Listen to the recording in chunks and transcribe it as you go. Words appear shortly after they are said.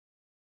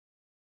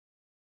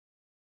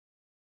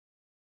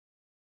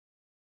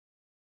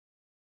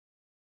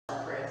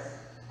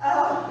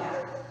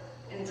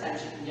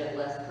can get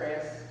less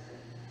press.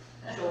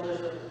 Shoulders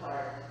width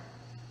apart.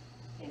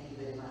 Thank you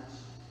very much.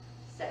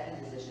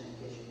 Second position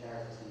in case your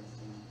therapist needs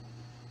to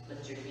know.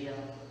 Lift your heel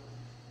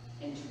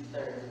into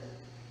third.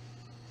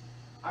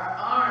 Our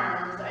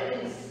arms, I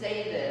didn't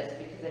say this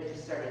because I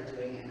just started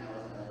doing it and I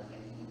wasn't really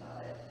thinking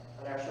about it.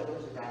 But our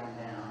shoulders are bowing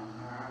down.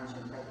 Our arms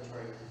are in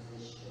preparatory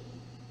position.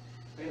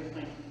 We're going to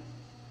point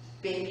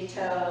baby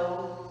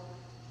toe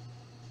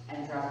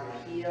and drop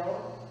your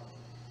heel.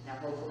 Now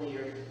hopefully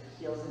your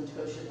heels and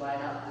toes should line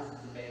up. This is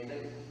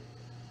amazing.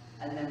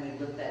 And then we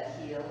lift that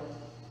heel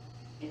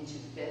into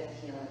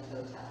fifth, heel and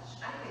toe touch.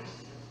 I think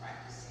she's been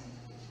practicing.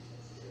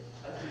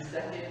 Okay,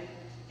 second,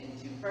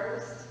 into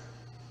first,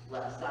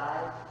 left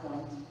side,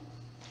 point,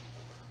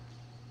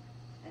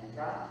 and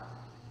drop.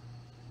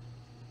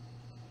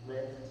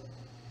 Lift,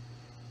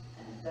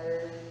 and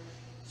third.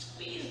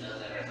 Squeeze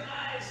those inner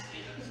thighs,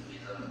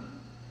 squeeze them.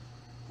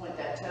 Point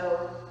that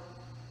toe,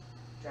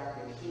 drop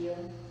your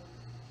heel.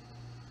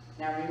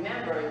 Now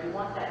remember, you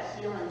want that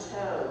heel and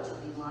toe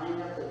to be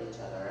lined up with each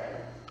other,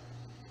 right?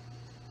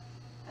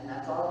 And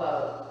that's all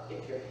about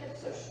if your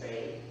hips are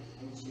straight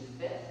into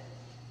fifth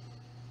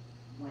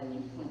when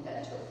you point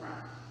that toe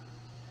front,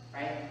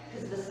 right?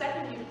 Because the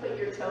second you put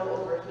your toe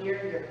over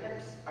here, your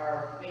hips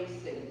are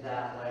facing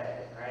that way,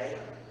 right?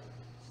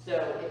 So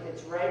if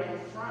it's right in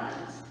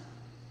front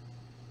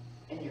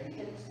and your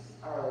hips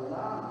are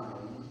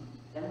aligned,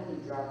 then when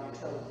you drop your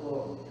toe,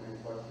 boom, you're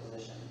in fourth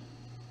position,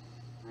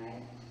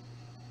 right?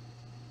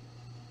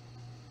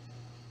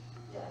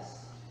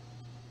 Yes.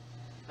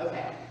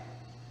 Okay.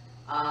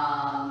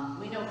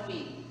 We know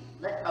feet.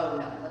 Let's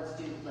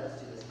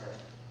do this first.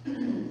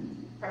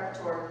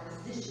 Preparatory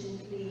position,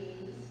 please.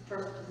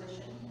 First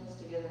position, heels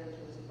together,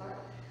 toes apart.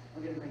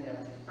 We're going to bring it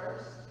up to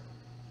first,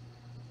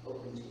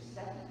 open to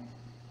second,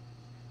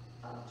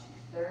 up to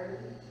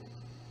third,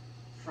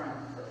 front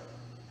for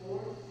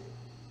fourth,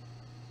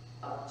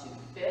 up to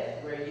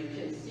fifth, where you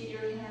can see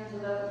your hands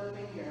without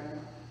moving your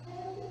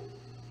head.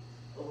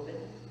 Open,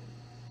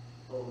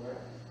 over,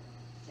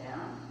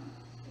 down.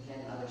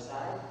 Again, other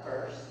side,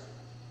 first,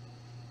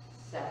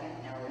 second,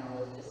 now we're going to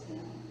lift this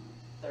hand,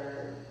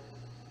 third,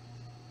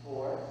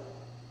 fourth,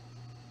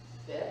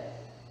 fifth,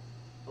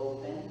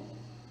 open,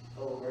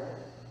 over,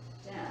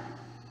 down.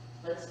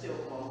 Let's do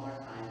it one more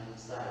time each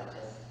side,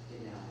 just, to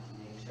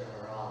make sure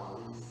we're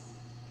all loose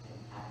and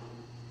happy.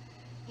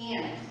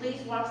 And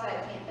please watch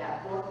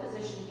that fourth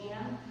position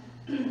hand.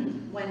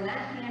 When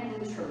that hand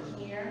moves from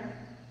here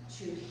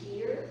to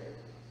here,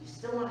 you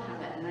still want to have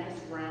that nice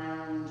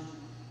round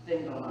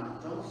thing going on.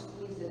 Don't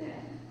squeeze it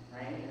in,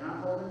 right? You're not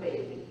holding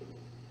baby.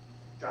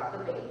 Drop the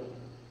baby.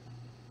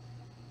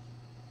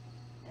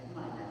 Never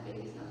mind, that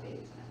baby's not baby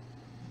time.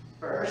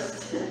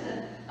 First,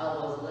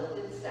 elbows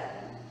lifted,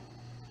 second,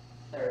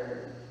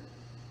 third,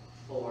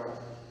 fourth,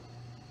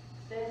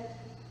 fifth,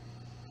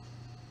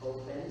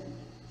 open,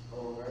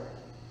 over,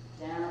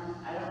 down.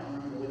 I don't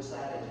remember which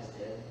side I just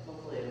did.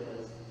 Hopefully it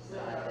was the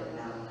side that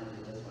now I'm going to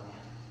do this one.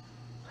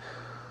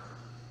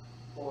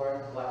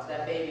 Fourth, watch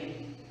that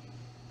baby.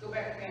 Go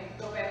back, Pam.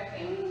 Go back,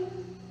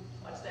 Pam.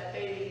 Watch that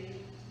baby.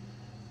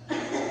 It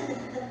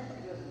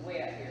goes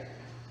way up here.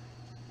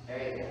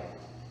 There you go.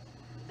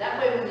 That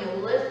way when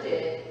you lift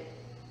it,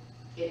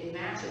 it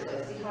matches.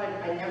 Like, see how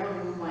I never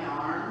move my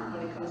arm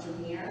when it comes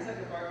from here? It's like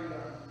a Barbie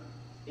arm.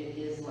 It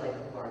is like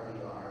a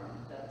Barbie arm.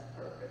 That's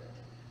perfect.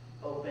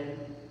 Open,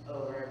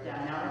 over,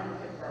 down. Now we're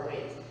going to pick our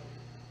weights.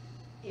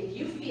 If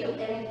you feel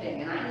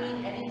anything, and I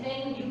mean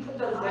anything, you put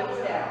those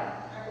weights down.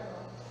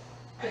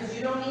 Because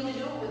you don't need to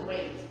do it with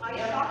weights.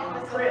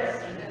 And Chris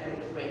need to do it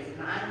with weights,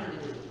 and I need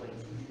to do it with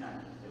weights. You do not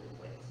need to do it with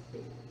weights.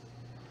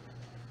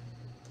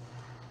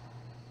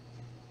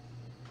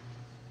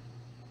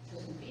 So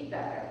some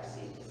feedback I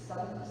received is some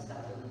of the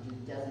stuff that we do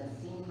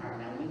doesn't seem hard.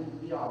 Now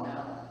we all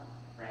know,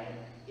 right?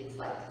 It's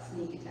like a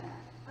sneak attack.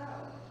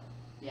 Oh.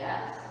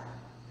 Yes.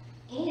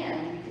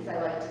 And because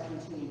I like to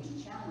continue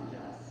to challenge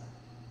us.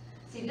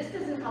 See, this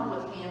doesn't help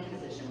with hand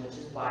position, which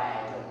is why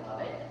I don't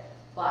love it,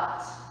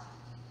 but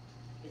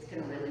it's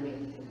going to really make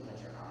you think about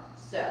your arms.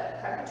 So,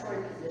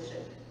 preparatory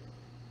position.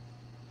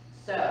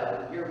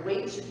 So, your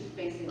weight should be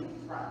facing the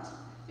front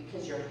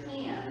because your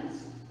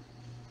hands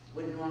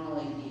would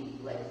normally be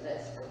like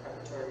this for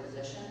preparatory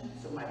position.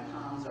 So my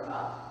palms are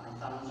up,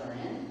 my thumbs are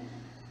in.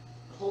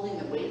 Holding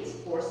the weights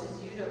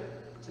forces you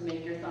to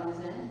make your thumbs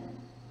in.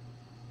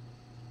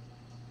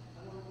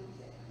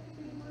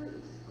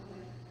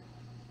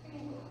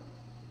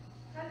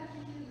 How did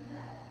you do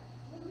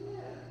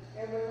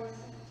that? Everyone's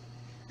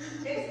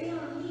it's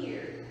down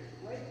here,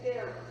 right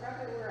there,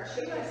 probably where I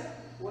should have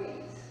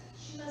weights.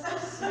 She must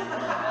have smacked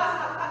her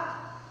husband.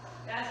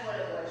 That's what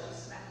it was. She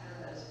smacked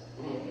her husband.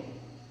 Maybe.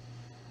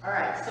 All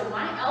right, so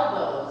my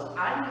elbows,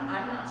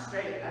 I'm not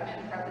straight. I'm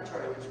in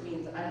preparatory, which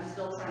means I'm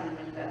still trying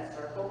to make that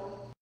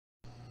circle,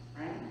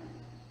 right?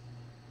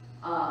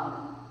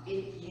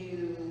 If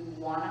you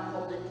want to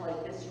hold it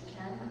like this, you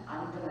can.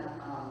 I'm going to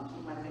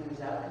keep my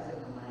fingers out because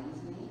it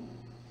reminds me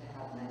to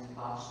have nice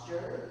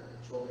posture,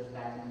 shoulders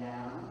back and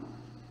down.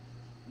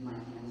 My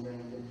hands are in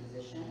a good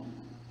position.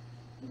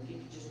 And if you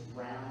could just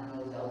round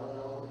those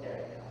elbows, there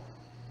you go.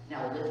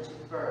 Now lift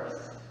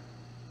first.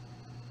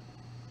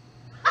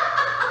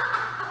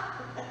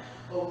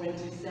 Open 2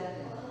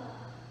 seconds.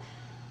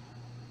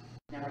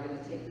 Now we're going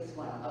to take this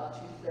one up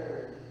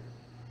 2/3.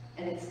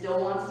 And it still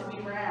wants to be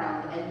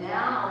round. And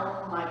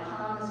now my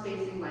palm is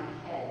facing my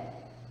head,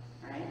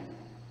 right?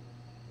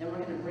 Then we're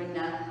going to bring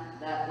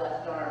that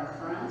left arm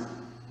front.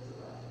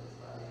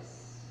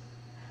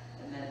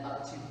 And then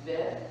up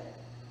 2/5.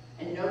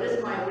 And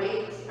notice my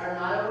weights are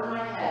not over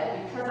my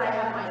head. Because I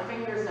have my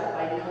fingers up,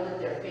 I know that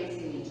they're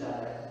facing each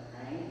other,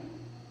 right?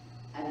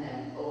 And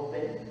then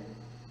open,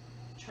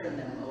 turn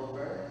them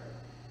over,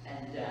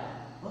 and down.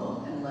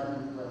 Oh, and let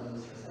them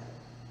loose for a second.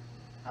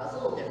 That was a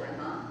little different,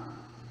 huh?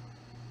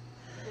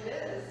 It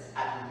is.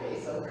 Happy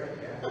face over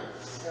here.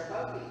 They're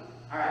bumpy.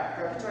 All right,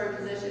 preparatory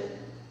position.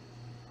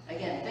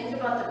 Again, think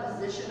about the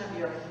position of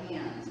your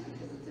hands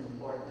because it's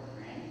important,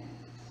 right?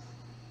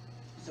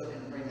 So we're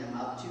going to bring them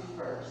up to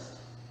first,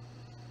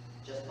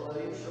 just below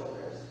your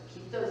shoulders.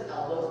 Keep those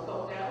elbows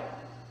poked out.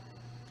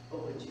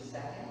 Open 2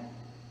 seconds.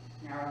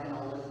 Now we're going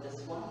to lift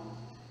this one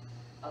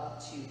up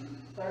to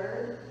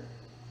 3rd,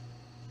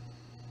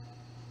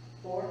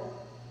 4th.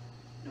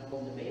 No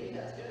holding the baby,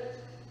 that's good.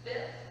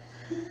 5th.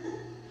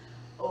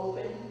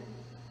 Open.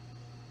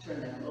 Turn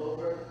them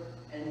over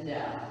and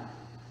down.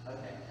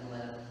 Okay, and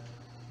let it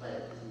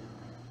loosen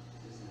out,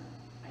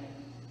 right?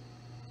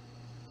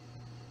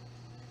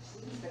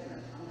 She's even sticking her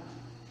tongue out.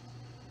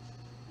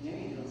 I know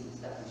you're doing some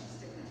stuff and she's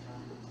sticking her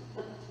tongue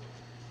out.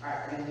 All right,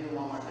 we're going to do it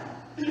one more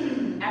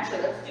time.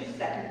 Actually, let's do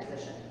second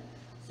position.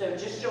 So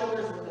just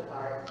shoulders width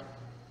apart.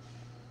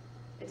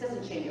 It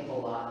doesn't change a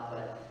whole lot,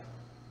 but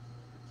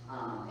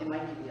it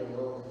might give you a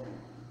little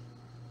different.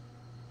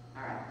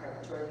 All right,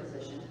 preparatory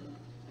position.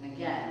 And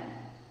again,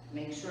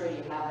 make sure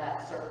you have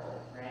that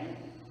circle, right?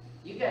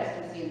 You guys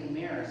can see in the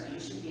mirror, so you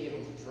should be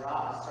able to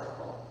draw a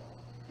circle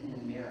in the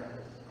mirror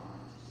with your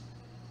arms.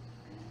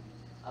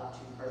 Right? Up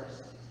to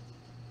first.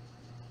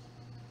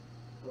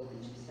 Open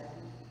 2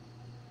 seconds.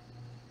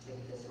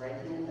 Take this right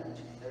hand up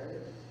to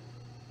 3rd.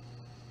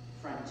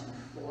 Front to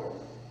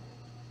 4th.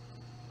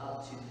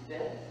 Up to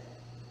 5th.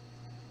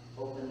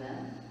 Open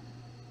them.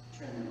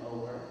 Turn them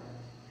over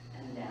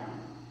and down.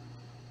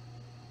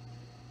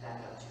 Back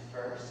up to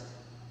 1st.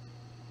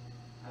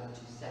 Up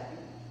to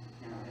 2nd.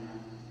 Now we're going to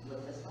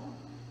lift this one.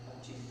 Up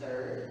to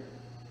 3rd.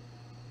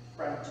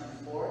 Front to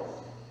 4th.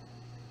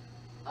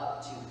 Up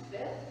to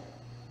 5th.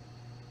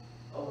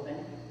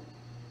 Open.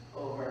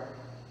 Over.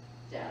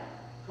 Down.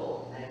 Cool.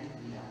 Now you can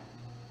be down.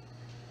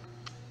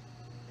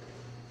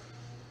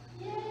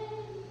 Yay!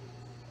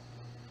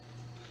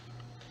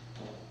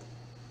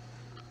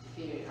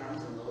 Feel your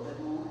arms a little bit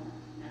more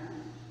now.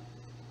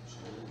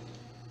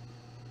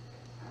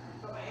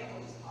 But my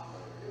ankle just popped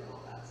over doing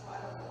all that, so I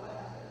don't know what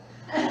happened.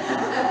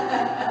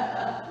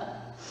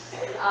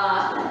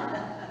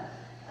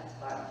 That's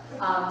fun.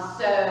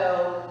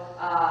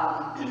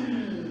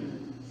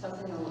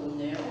 Something a little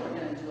new. We're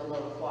going to do a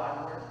little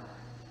quad work.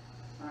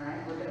 All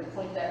right, we're going to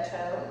point that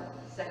toe,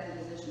 second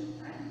position,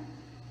 right?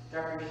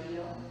 Drop your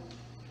heel.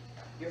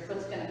 Your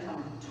foot's going to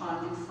come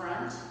tendu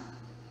front.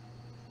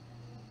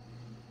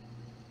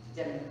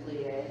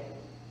 Demi-plie,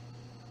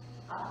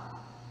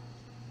 up,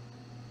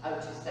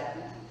 out to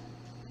 2nd,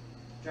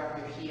 drop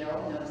your heel,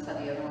 notice how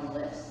the other one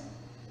lifts,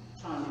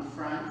 tendu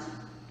front,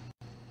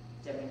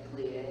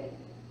 demi-plie,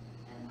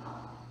 and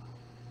up,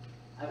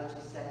 out to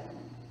 2nd,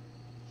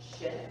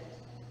 shift,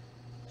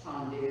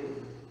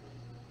 tendu.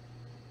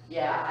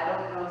 Yeah, I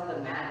don't know if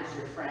the mat is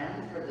your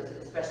friend for this,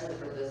 especially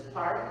for this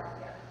part,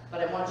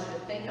 but I want you to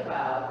think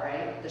about,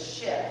 right, the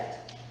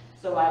shift.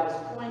 So I was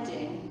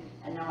pointing,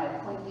 and now I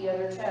point the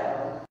other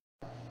toe.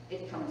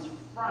 It comes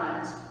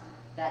front,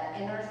 that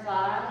inner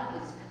thigh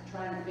is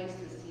trying to face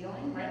the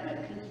ceiling, right? My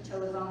pinky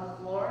toe is on the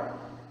floor.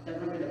 Then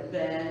we're going to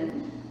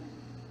bend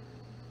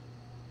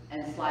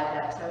and slide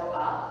that toe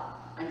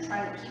up. I'm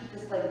trying to keep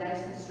this leg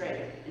nice and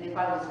straight. And if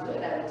I was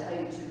good, I would tell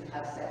you to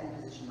have second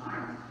position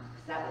arms,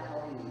 because that would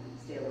help you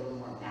stay a little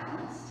more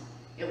balanced.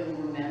 It would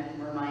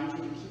remind you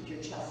to keep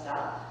your chest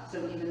up. So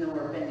even though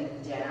we're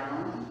bending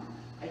down,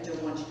 I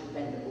don't want you to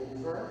bend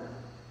over,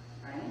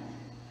 right?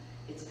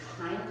 It's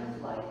kind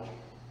of like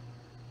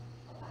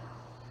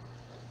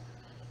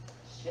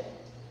shift,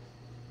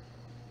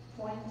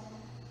 point,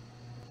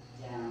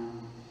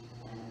 down,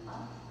 and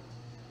up,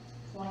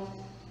 point,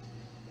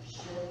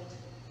 shift,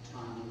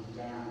 tendu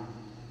down,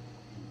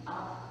 and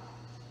up,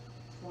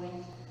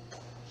 point,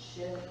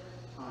 shift,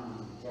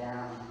 tendu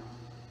down,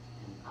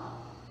 and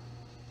up,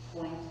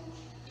 point,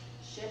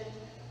 shift,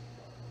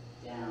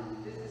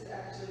 down. This is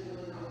actually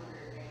really good for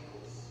your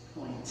ankles.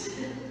 Point,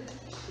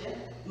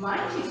 shift.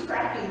 Mine keeps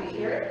cracking, you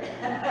hear it?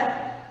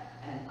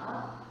 And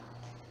up,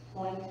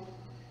 point.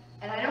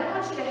 And I don't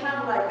want you to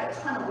have like a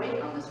ton of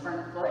weight on this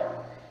front foot.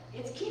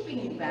 It's keeping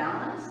you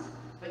balanced,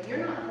 but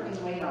you're not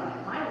putting weight on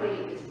it. My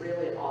weight is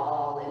really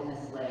all in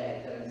this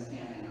leg that I'm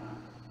standing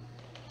on.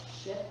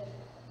 Shift,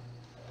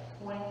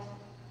 point,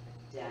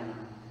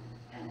 down,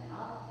 and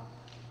up,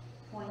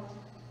 point,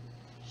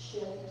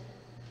 shift.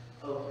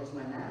 Oh, here's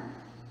my mat.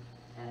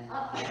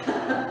 up.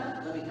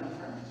 Let me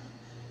confirm.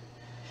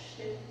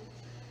 Shift,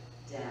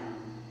 down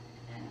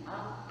and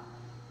up.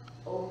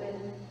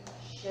 Open,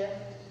 shift,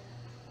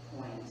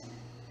 point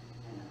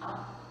and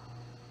up.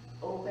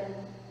 Open,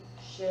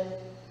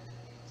 shift,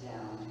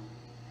 down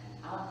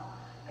and up.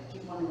 I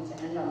keep wanting to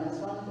end on this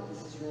one, but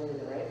this is really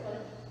the right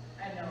foot.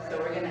 I know, So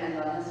we're gonna end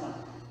on this one.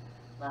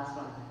 Last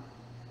one.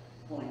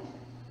 Point,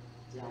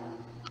 down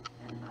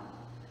and up.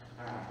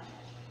 All right.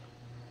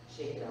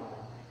 Shake it all out.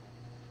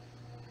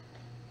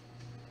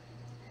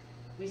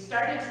 We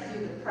started to do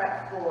the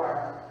prep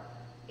for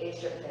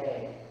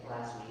HFA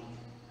last week,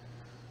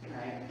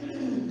 right?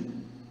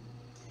 And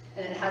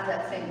it has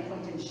that same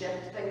point and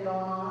shift thing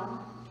going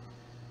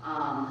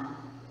on.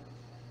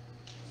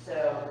 So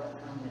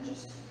I'm gonna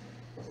just,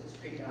 it's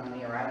creeping on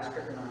me, or I was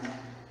creeping on it.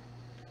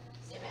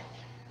 See it back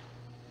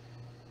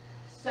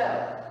there. So,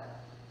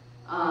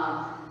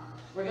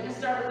 we're gonna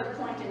start with the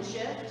point and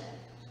shift.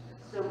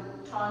 So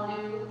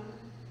tendu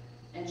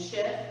and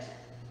shift.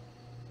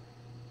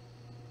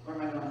 Where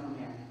am I going from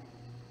here?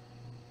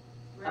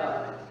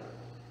 Oh.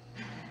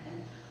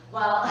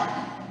 Well,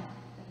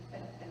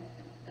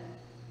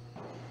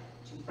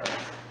 two first.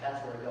 That's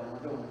where we're going.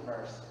 We're going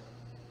first.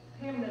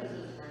 Pam knows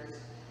this first.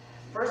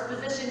 First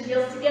position,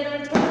 heels together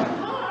and toes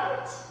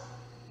apart.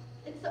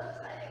 It's so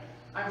exciting.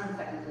 Arms in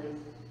second,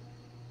 please.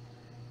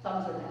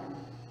 Thumbs are down.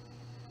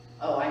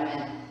 Oh, I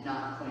meant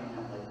not pointing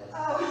up like this.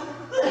 Oh.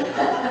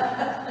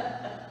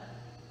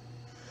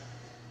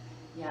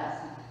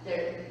 Yes,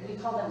 we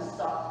call them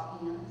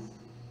soft hands.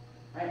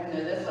 Right, when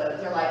they're this way,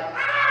 they're like,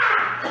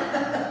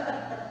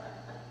 ah!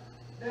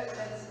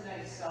 That's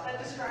nice.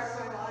 That describes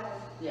my life.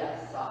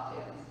 Yeah, soft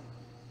hands.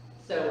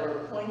 So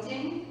we're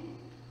pointing,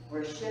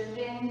 we're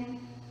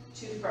shifting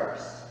to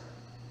first.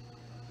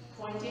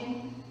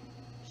 Pointing,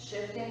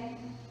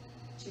 shifting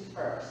to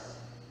first.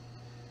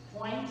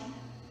 Point,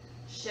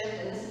 shift,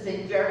 and this is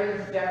a very,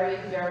 very,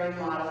 very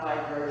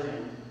modified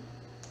version.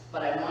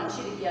 But I want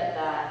you to get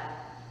that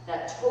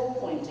toe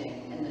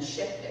pointing and the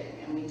shifting.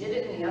 And we did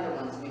it in the other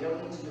ones. We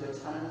don't need to do a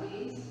ton of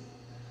these.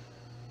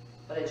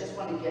 But I just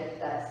want to get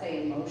that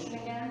same motion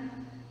again.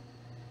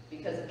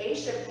 Because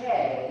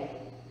A-shape,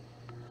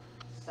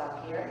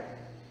 stop here.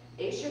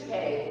 A-shape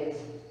is,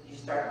 you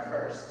start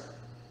first,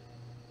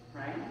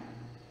 right?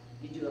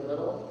 You do a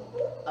little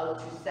out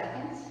to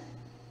second,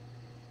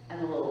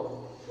 and a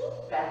little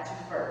back to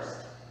first,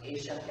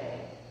 A-shape.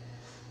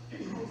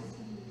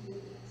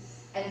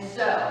 And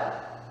so,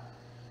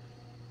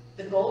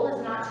 the goal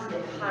is not to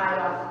get high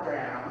off the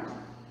ground.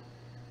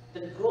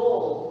 The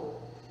goal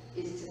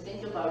is to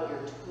think about your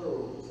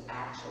toes,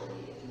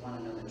 actually, if you want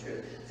to know the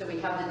truth. So we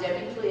have the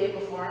demi-plie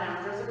before and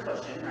after as a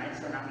cushion, right?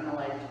 So we're not going to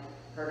like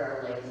hurt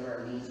our legs or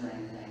our knees or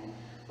anything.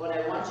 What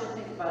I want you to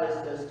think about is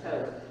those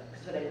toes.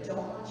 Because what I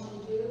don't want you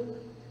to do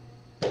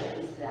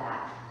is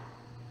that.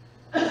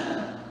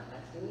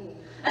 That's me.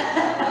 I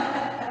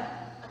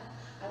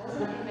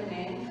wasn't even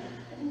named.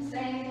 I didn't say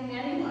anything to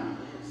anyone.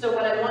 So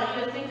what I want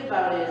you to think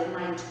about is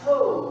my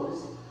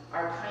toes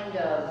are kind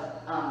of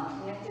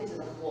connected to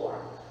the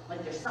floor.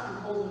 Like there's something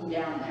holding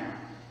down there.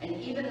 And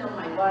even though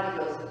my body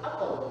goes up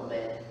a little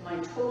bit, my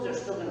toes are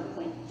still going to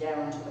point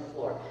down to the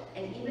floor.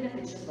 And even if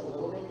it's just a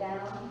little bit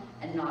down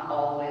and not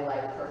all the way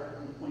like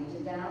perfectly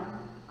pointed down,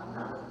 I'm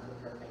not looking for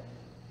perfect.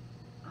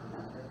 I'm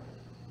not perfect.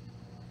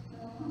 No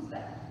one wants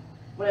that.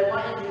 What I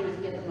want you to do is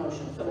get the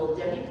motion. So we'll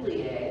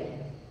demi-plie,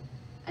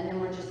 and then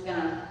we're just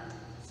going to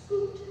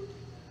scoot.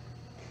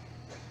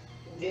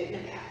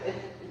 Didn't happen.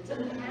 It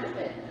didn't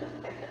happen.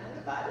 I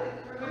thought about it.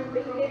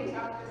 Remember what we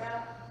talked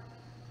about?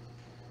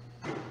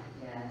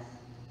 Yes,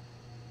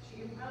 She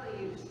could probably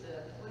use the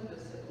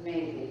windowsill.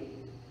 maybe.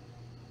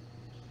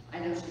 I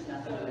know she's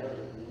not going to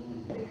really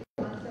mean. The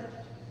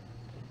concept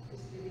is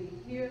to be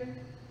here.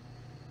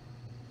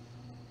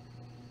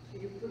 So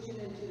you're pushing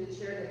into the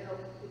chair to help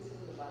get some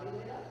of the body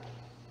weight up.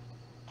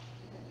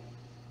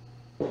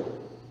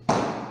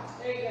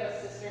 There you go,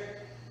 sister.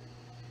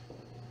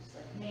 It's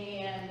like,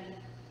 man,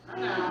 I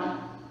know.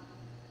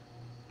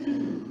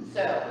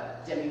 So,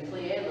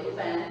 demi-plie, little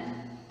bend,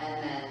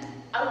 and then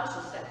out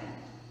to second.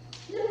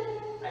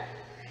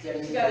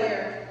 Demi-plie. She got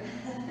here.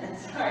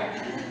 Sorry.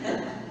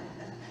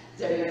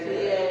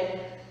 Demi-plie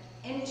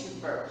into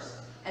first.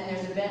 And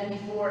there's a bend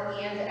before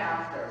and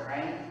after,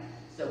 right?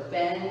 So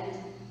bend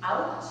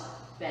out,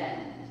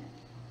 bend.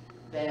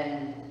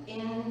 Bend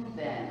in,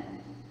 bend.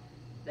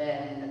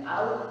 Bend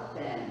out,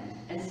 bend.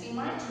 And see,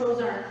 my toes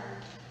aren't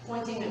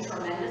pointing a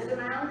tremendous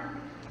amount,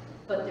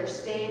 but they're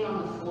staying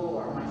on the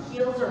floor. My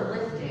heels are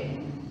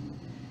lifting,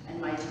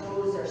 and my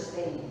toes are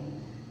staying.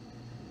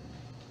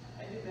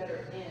 I do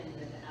better in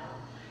than out.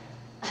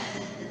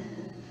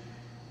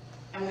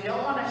 And we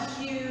don't want a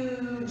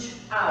huge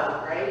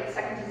out, right?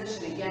 Second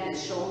position, again,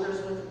 is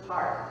shoulders width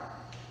apart.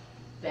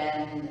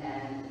 Bend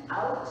and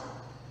out.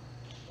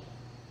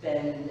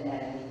 Bend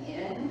and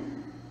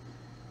in.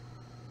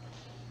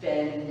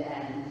 Bend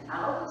and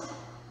out.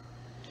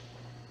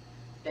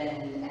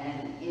 Bend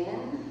and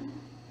in.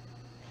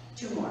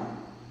 Two more.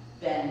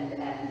 Bend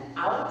and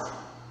out.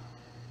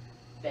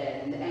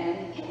 Bend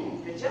and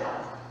in. Good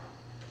job.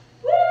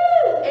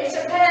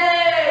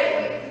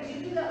 Hey! Wait, did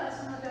you do that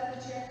last one about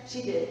the chair?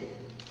 She did.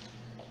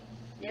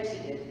 Yes, she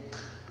did.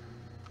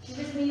 She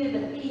just needed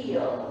to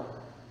feel.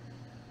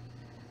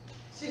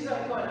 She's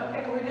like going,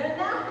 okay, we're done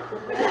now?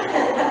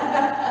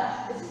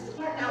 This is the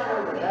part now Now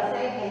where we're we're gonna done.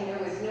 say, and there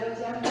was no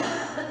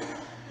jumping.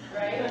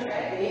 Right,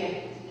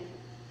 right?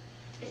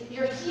 If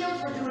your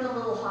heels were doing a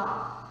little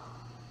hop,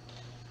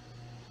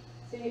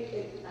 See,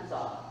 it, that's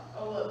all.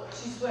 Oh, look,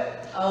 she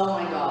sweat. Oh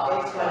my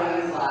God, It's sweating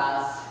in fine.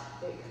 class.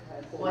 it.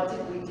 What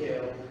did we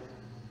do?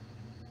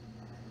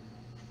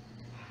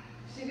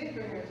 She did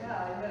bring her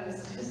towel, I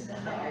noticed just now.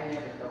 I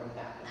never go with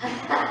that.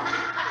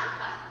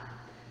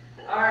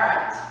 All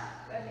right.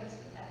 That makes me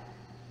happy.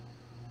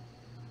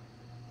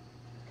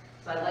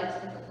 So I'd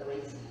like to put the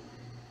weights in.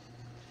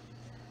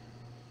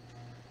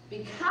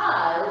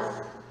 Because,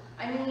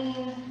 I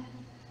mean,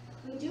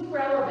 we do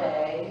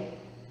releve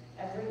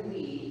every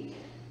week,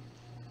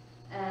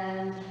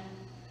 and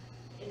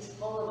it's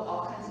full of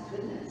all kinds of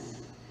goodness.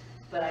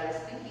 But I was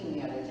thinking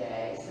the other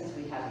day, since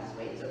we have these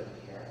weights over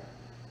here,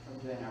 from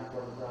doing our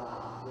port de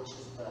bras, which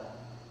is the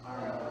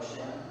arm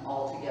motion,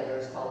 all together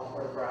is called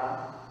port de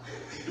bras,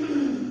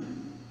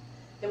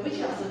 then we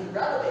can also do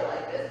releve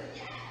like this.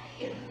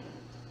 Yay!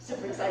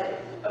 Super excited.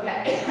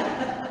 Okay.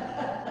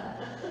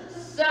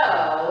 So,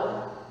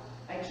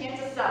 I can't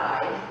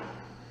decide.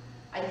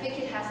 I think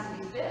it has to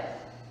be fifth.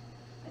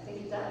 I think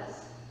it does.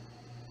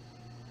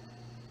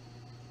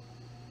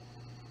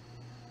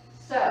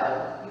 So,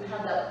 you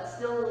have that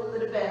still a little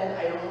bit of bend.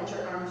 I don't want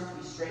your arms to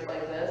be straight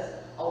like this,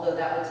 although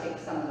that would take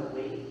some of the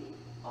weight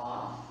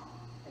off.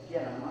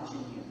 Again, I'm watching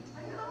you.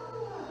 I know.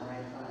 All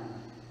right, fine.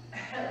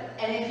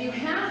 And if you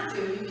have to,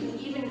 you can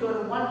even go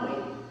to one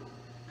weight,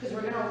 because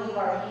we're going to leave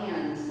our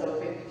hands, so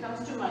if it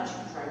becomes too much, you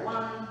can try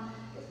one.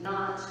 If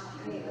not,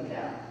 you can come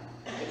down,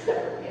 except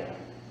for Pam.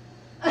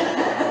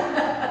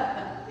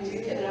 Did you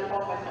get it up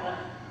all my time?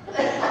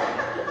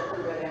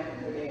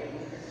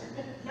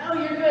 No,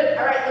 you're good.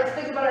 All right, let's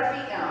think about our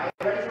feet now. Are you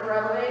ready for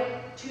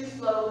releve? 2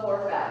 slow,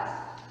 4 fast.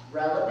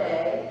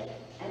 Releve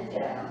and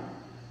down.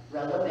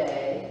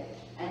 Releve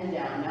and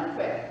down. Now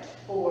quick.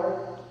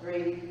 4,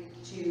 3,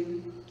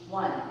 2,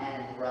 1.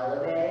 And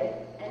releve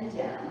and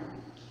down.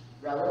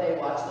 Releve,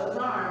 watch those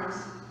arms.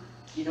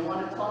 You don't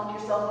want to plump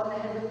yourself on the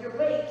head with your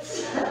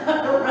weights.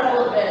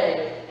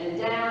 Releve and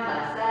down.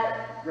 Last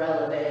set.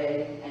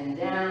 Releve and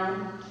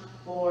down.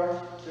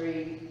 4,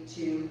 3,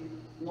 2,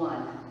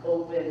 1.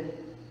 Open,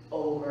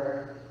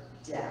 over,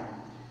 down.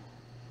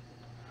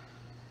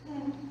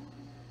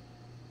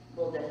 A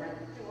little different.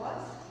 It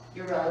was?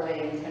 You're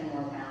relevating 10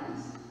 more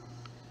pounds,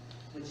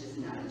 which is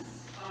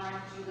nice. Aren't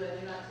you glad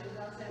you're not 2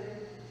 pounds heavier?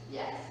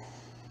 Yes.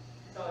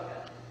 That's all I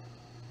got.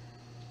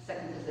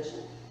 Second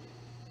position.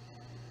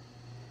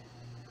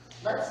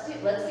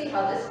 Let's see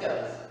how this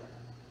goes.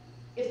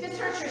 If this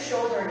hurts your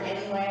shoulder in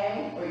any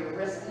way, or your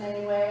wrist in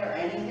any way, or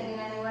anything in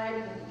any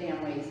way, put the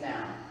damn weights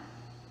down.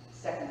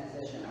 Second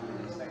position. I'm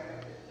gonna expect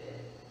her to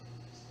fit.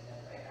 Stay up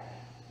right back.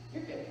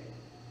 You're good.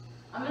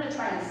 I'm gonna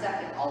try in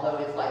second, although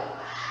it's like,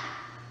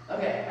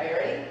 okay, are you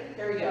ready?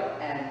 Here we go.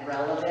 And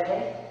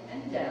releve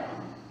and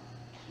down.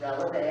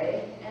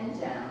 Releve and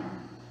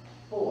down.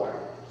 4,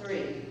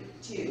 3,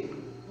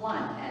 2,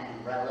 1.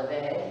 And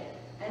releve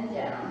and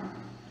down.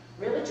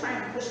 Really try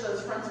and push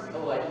those fronts of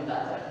your, oh, I do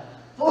that.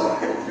 4,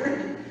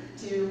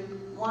 3, 2,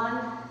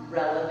 1.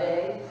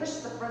 Releve. Push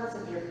the fronts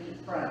of your feet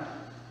front.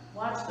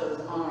 Watch those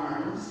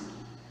arms.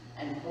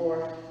 And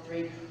 4,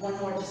 3, 1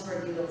 more just for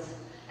giggles.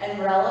 And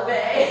releve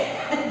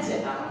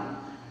and down.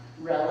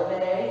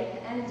 Releve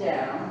and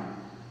down.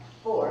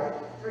 4,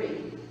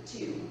 3,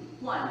 2,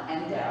 1.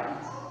 And down.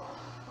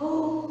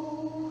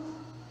 Oh.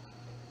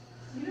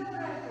 You know what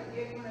I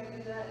forget when I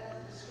do that?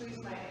 Squeeze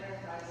my inner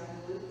thighs and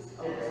glutes,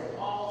 and Okay. it's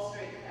all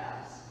straight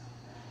calves.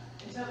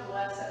 Until the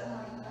last set, I'm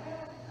like,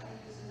 I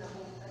use the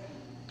whole thing.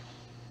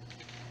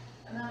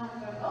 And then I'm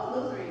going, oh,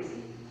 those are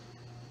easy.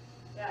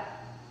 Yeah.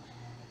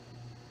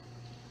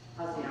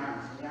 How's the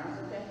arms? Are the arms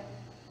okay?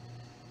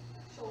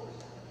 Shoulders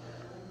down.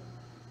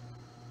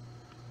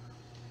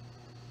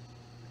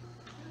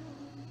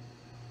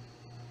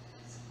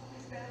 It's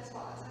always bad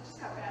spots. I just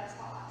got bad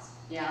spots.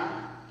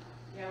 Yeah?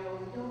 Yeah, well,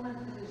 we don't want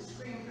them to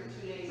scream for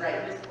 2 days. Right.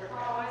 I missed workouts.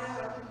 Oh, I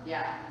know.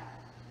 Yeah.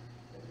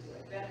 Things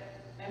like that.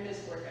 I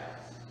missed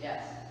workouts.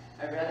 Yes.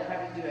 I'd rather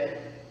have you do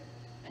it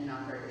and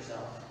not hurt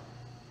yourself.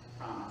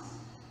 Promise.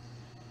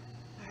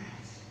 All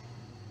right.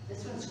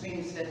 This one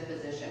screams fifth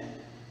position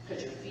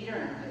because your feet are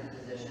in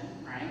fifth position,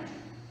 right?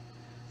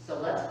 So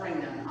let's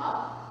bring them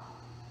up.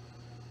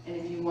 And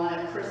if you want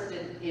it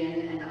cristed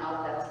in and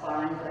up, that's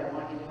fine, but I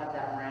want you to have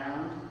that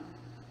round.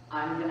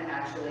 I'm going to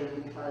actually,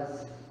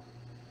 because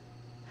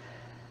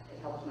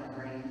it helps my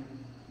brain,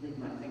 leave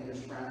my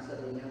fingers front so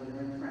they know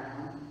they're in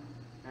round,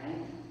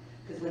 right?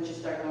 Because once you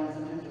start going,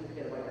 sometimes you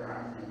forget about your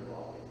arms and you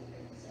all crazy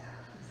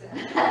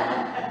things.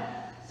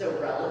 So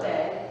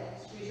releve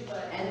Squeeze your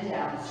butt. and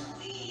down.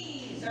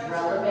 Squeeze. Sounds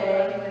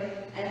Releve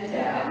and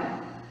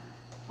down.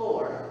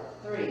 4,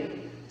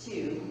 3,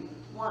 2,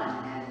 1.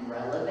 And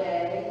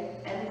releve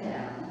and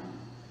down.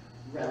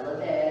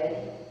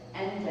 Releve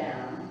and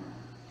down.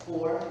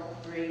 4,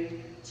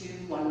 3, 2,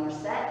 one more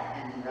set,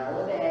 and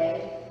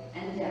releve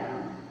and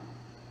down,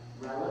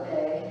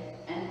 releve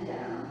and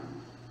down,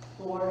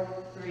 4,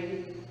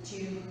 3,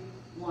 2,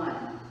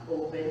 1,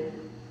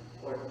 open,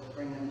 or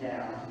bring them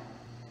down.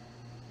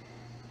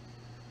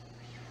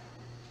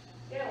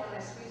 Yeah,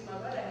 when I squeeze my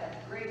butt, I have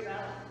great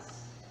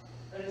balance.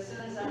 But as soon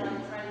as I'm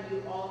like trying to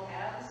do all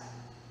calves,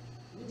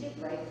 We did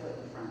right foot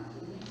in front,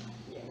 didn't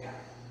we? yeah.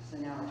 So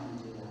now I can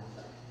do that.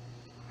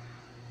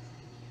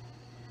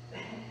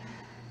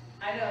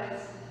 I know,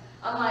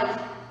 I'm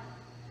like,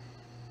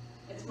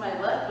 it's my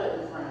left foot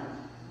in front.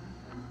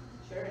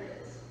 Sure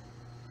it is.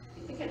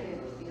 You think I'd be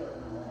able to feel it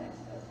in my legs,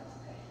 but that's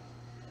okay.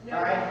 no,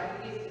 All right.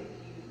 you get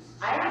confused.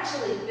 I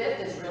actually, fifth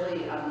is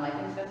really, I'm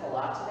liking fifth a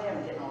lot today.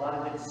 I'm getting a lot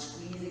of good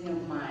squeezing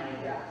of my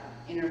Yeah.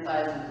 inner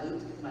thighs and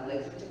glutes because my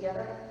legs are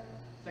together.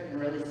 So I can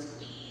really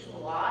squeeze a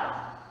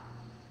lot.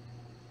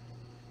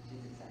 She's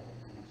excited.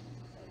 I know she's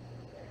excited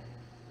over there.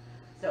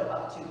 So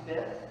up to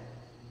fifth,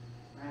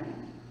 right?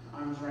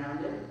 Arms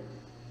rounded.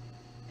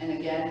 And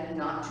again,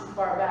 not too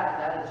far back.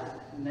 That'll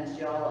just mess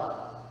you all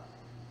up.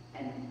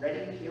 And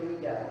ready? Here we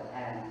go.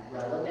 And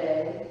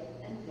releve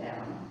and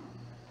down.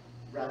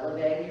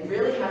 Releve. You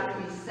really have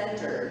to be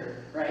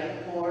centered,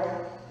 right?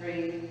 4,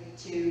 3,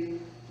 2,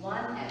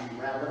 1, and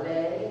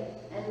releve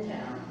and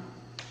down.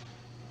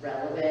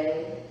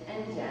 Releve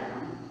and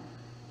down.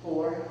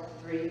 4,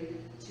 3,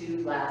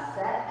 2, last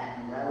set,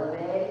 and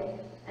releve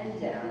and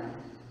down.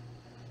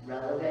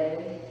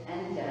 Releve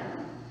and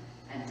down.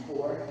 And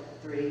 4,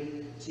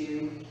 3,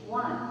 2,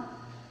 1.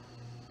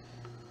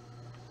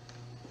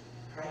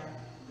 Right.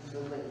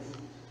 Release.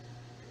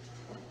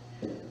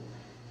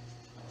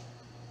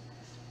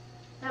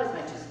 That was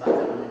my 2 spots. I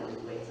wanted to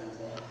do weights on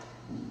today.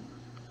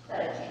 Thought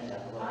I'd change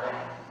up a little bit.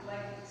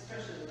 Like,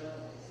 especially the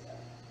relevant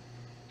stuff.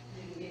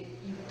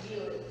 You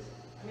feel it,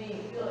 I mean,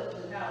 you feel it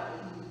without.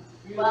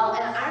 Well,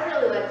 and I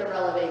really like the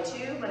releve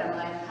too, but I'm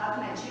like, how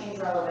can I change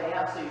releve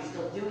up so you're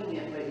still doing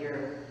it, but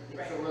it's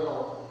Right. a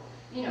little,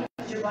 you know,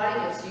 because your body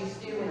gets used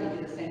to when you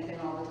do the same thing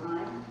all the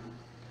time.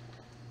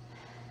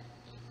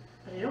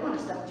 But I don't want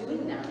to stop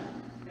doing them.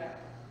 Yeah.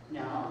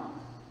 No.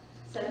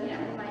 So, yeah,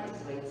 we might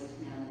use weights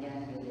now and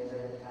again, maybe every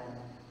other time,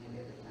 maybe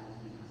every time,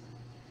 who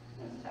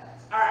knows? Those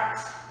types. All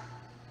right.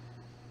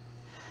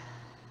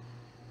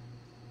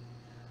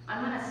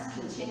 I'm going to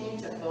continue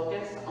to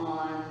focus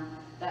on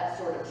that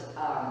sort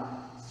of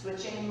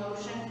switching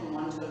motion from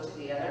one toe to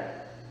the other.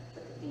 It's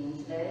like a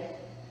theme today.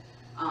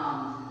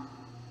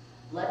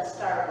 Let's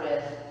start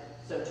with,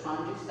 so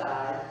tendu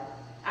side.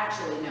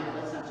 Actually, no,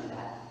 let's not do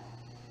that.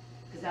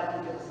 Because that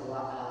would give us a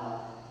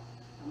lot,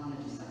 I want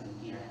to do something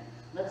here.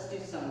 Let's do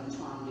some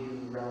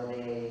tendu,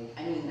 releve,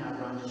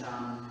 rond de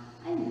jambe.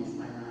 I miss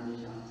my rond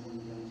de jambes when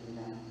we don't do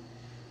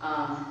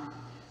them.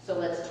 So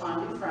let's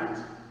tendu front.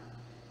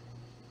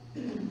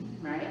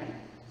 Right?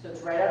 So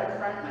it's right out in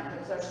front, my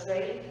hips are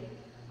straight,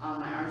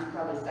 my arms are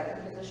probably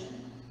second position.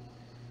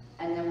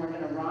 And then we're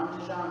going to rond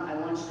de jambe. I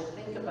want you to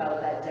think about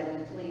that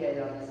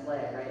demi-plie on this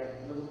leg,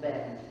 right? Little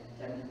bend,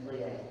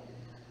 demi-plie,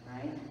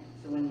 right?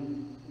 So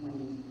when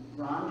you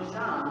rond de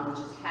jambe, which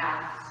is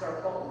half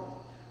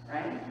circle,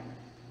 right?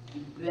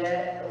 You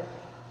bend,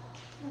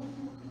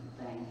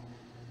 thing.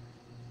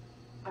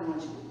 I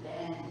want you to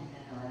bend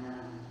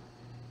around,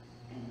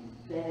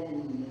 and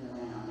bend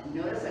around. And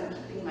notice I'm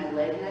keeping my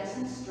leg nice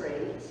and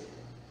straight.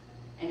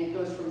 And it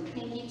goes from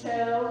pinky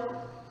toe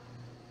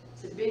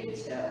to big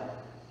toe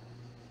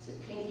to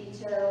pinky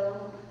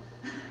toe.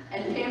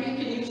 And Pam, you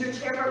can use your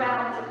chair for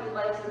balance if you'd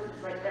like to.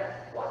 It's right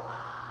there. Wow.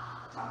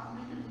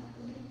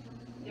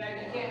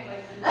 Yeah, you can't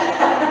like.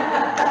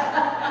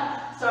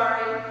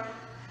 Sorry.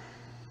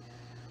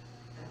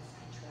 Got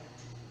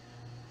sidetracked.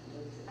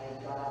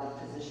 I got out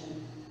of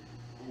position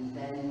and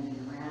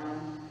bending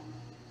around,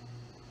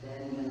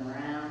 bending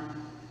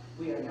around.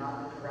 We are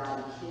not the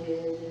Karate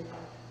Kid.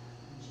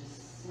 I'm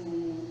just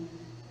saying.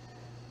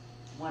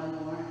 One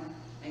more,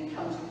 and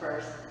come to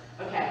first.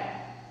 Okay,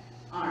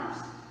 arms.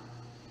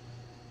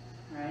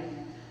 Right?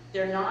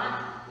 They're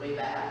not way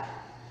back.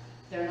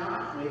 They're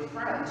not way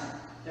front.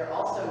 They're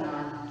also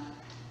not.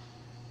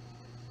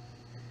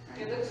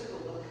 It looks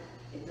cool.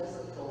 It does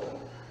look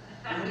cool.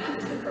 And we can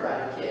do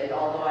Karate Kid,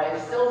 although I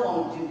still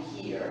won't do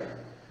here,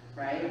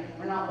 right?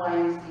 We're not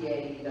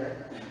YMCA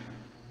either,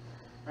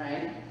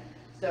 right?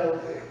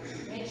 So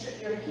make sure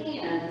your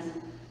hands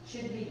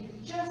should be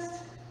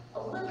just a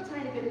little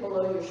tiny bit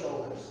below your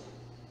shoulders.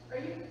 Are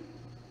you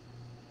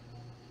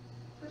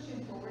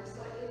pushing forward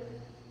slightly?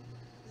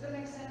 Does that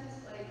make sense?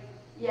 Like,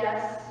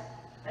 Yes,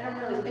 I don't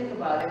really think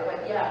about it,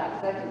 but yeah,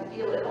 because I can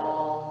feel it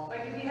all.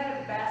 like if you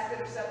had a basket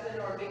or something,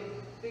 or a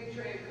big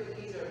tray of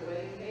cookies or a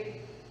wedding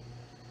cake,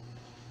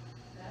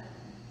 yeah,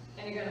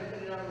 and you're gonna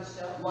put it on the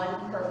shelf,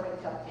 One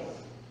perfect cupcake.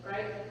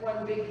 right?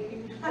 One big,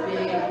 Big,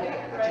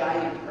 right?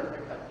 giant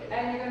perfect cupcake.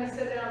 And you're gonna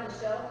set it on the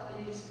shelf,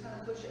 and you just kind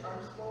of push your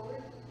arms forward.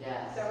 Is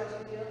Yes, that what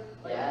you feel?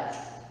 Like,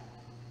 yes.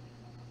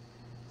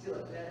 you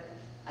look better.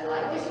 I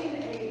like it. Pushing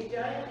a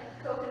giant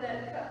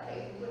coconut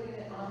cupcake and putting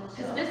it on the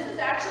Because shelf. this is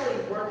actually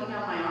working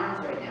on my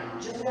arms right now,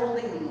 just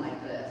holding them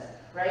like this.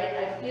 right?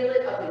 I feel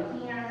it up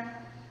in here.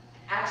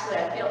 Actually,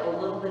 I feel a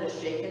little bit of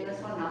shake in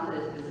this one, not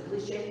that it's visibly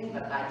shaking,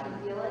 but I can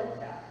feel it.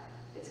 Yeah.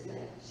 It's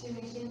good.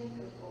 Shimmy, shimmy,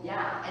 cool.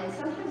 Yeah, and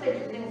sometimes I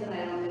do things and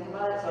I don't think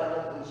about it, so I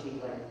like when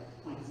she like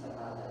points stuff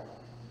out that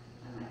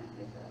I might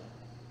think of.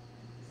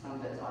 Some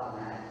of it's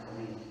automatic for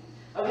me.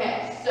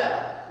 Okay, so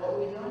what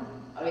were we doing?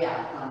 Oh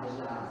yeah,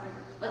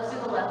 let's do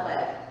the left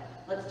leg.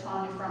 Let's toe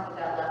on your front with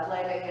that left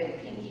leg. Again,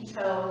 pinky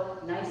toe,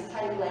 nice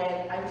tight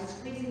leg. I'm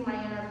squeezing my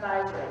inner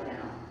thighs right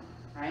now,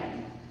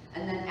 right?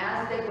 And then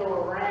as they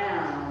go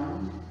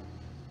around,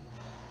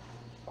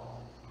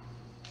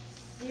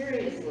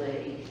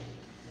 seriously,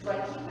 do I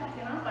keep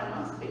backing up? I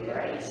must be,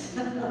 right?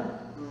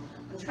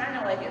 I'm trying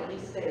to like at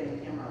least stay in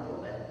the camera a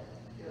little bit,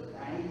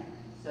 right?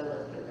 So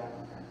let's put it back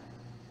in front.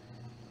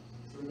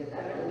 So we get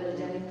that little bit of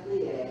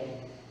demi-plie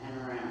and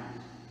around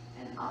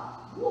and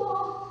up.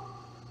 Whoa!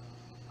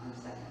 On a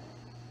second.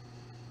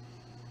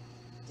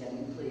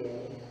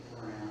 Demi-plie,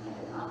 around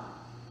and up.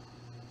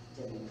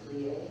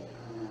 Demi-plie,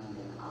 around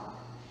and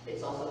up.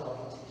 It's also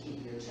helpful to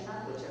keep your chin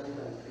up, which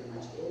everybody pretty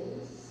much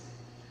is,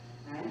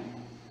 right?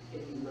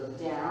 If you look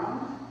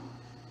down,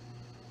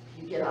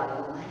 you get out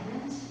of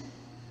alignment.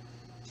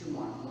 2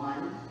 more.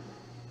 1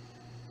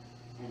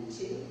 and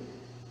 2,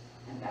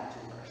 and back to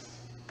first.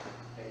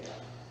 There you go.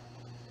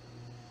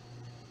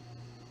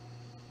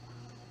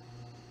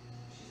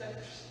 She's like,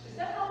 is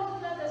that how we do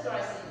that? That's what I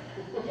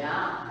see.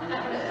 Yeah, I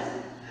noticed.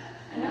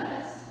 I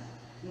noticed.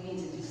 You need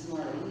to do some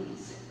more of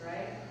these.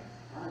 Right?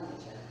 I'll get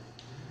you.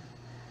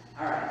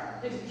 All right.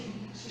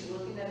 She's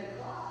looking at the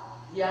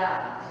clock.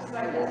 Yeah. She's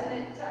like, isn't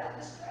it time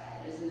to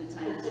stretch? Isn't it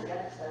time to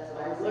stretch? That's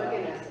what I'm I'm looking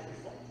saying. at it,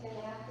 is that 10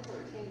 after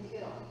or 10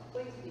 till?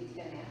 Please be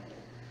 10 after.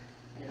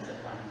 It's so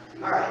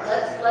funny. All right,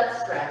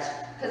 let's stretch,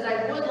 because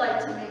I would like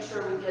to make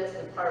sure we get to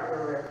the part where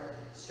we're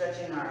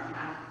stretching our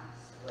half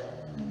split.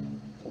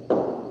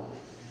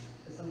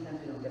 Because sometimes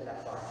we don't get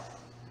that far.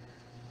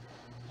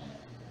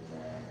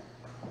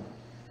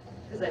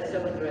 Because I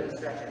so enjoy the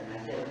stretching, and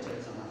I get into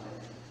it so much,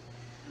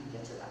 I don't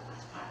get to that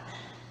last part.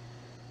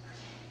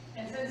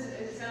 And since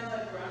it sounds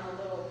like we're on a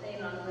little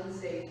thing on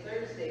Wednesday,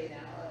 Thursday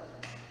now,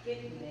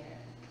 getting there.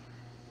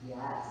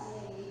 Yes.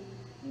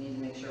 We need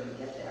to make sure we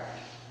get there.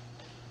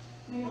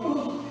 I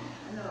know,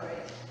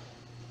 right?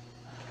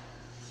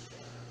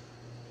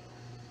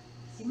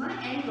 See, my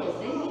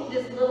ankles, they need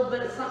this little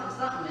bit of something,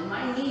 something, and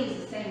my knee is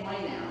the same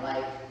way now.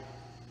 Like,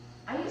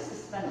 I used to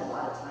spend a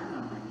lot of time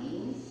on my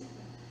knees,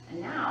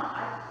 and now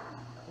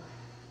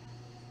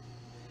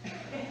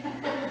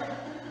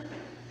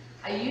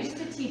I used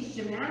to teach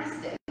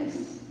gymnastics,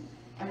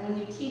 and when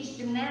you teach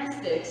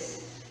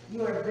gymnastics,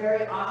 you are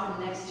very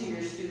often next to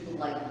your student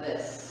like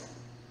this,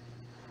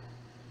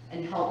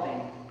 and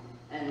helping,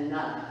 and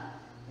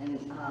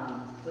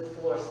with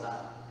floor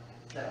stuff.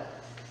 So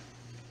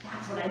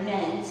that's what I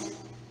meant.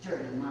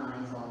 Dirty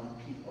minds on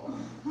people.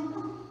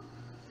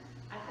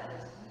 I thought it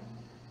was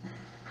funny.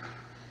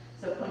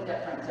 So point that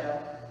front toe.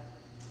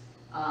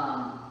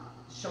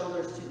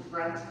 Shoulders to the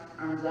front,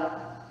 arms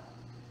up.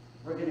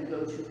 We're going to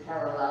go to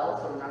parallel,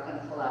 so we're not going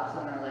to collapse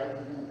on our leg.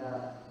 We're going to go.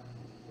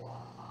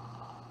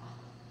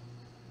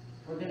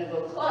 We're going to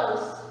go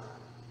close,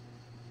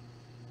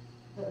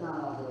 but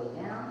not all the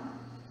way down.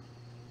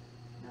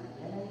 Not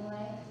yet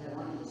anyway, because I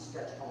want you to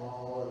stretch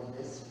all of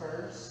this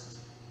first.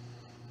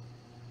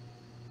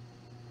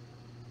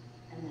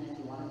 And then if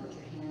you want to put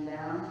your hand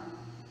down,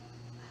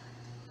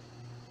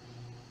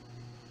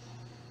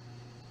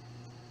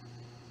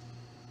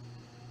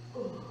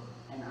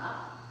 and up.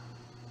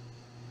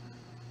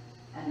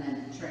 And then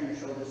turn your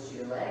shoulders to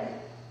your leg.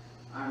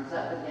 Arms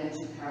up again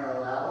to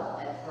parallel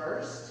at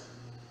first.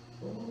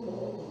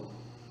 Oh,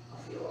 I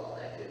feel all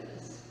that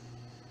goodness.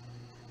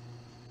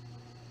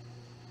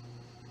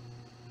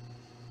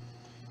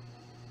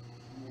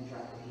 And then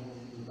drop your hands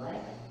if you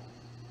like.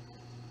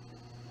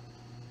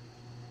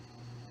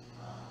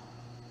 Oh,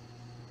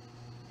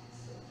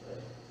 so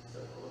good. So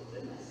full of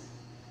goodness.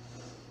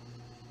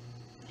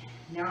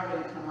 Now we're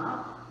going to come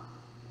up.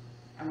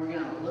 And we're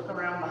going to look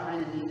around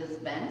behind the knee that's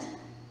bent.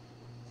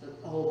 So,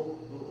 oh,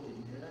 did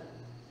you hear that?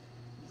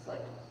 It's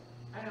like,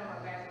 I know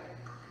my back.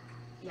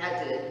 yeah,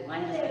 I did.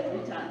 Mine just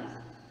did 3 times.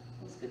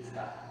 That's good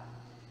stuff.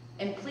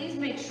 And please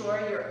make sure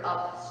you're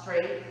up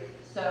straight.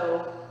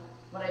 So,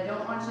 what I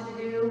don't want you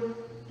to do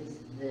is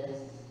this.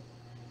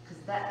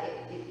 Because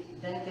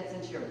then it gets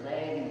into your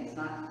leg and it's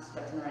not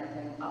stretching the right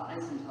thing. Up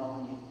nice and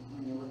tall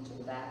when you look to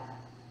the back.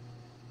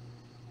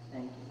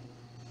 Thank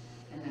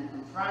you. And then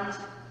from front,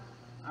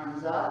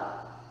 arms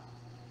up.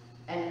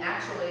 And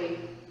actually,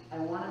 I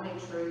want to make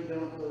sure you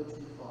don't go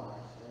too far.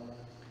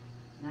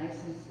 So, nice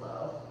and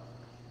slow.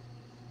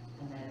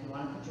 And then if you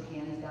want to put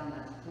your hands down,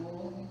 that's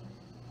cool.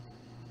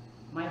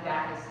 My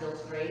back is still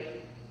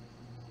straight,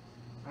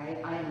 right?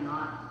 I am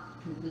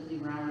not completely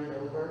rounded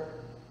over.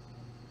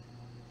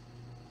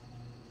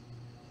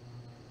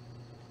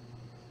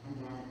 And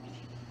then if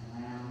you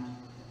turn around,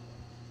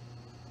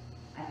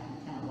 I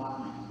can kind of walk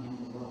my hands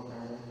a little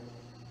further.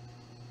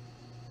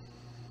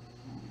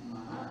 And come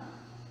on up.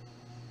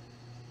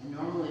 And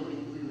normally we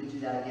would do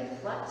that again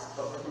flexed,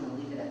 but we're gonna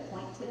leave it at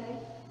point today,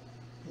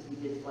 because we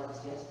did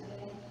flex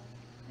yesterday.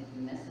 If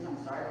you missed it,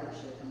 I'm sorry, we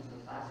should have come to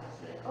the class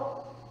yesterday.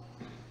 Oh,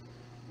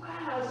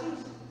 wow, she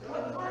was,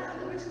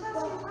 which class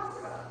are you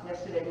talking about?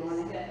 Yesterday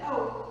morning. Okay.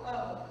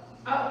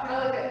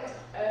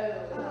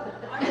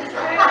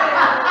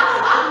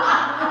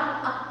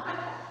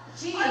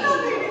 Gee, I thought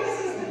maybe this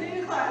is the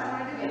new class, I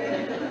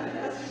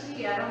didn't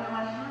gee, I don't know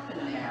what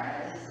happened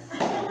there.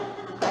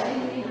 I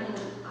didn't even,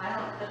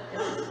 it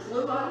just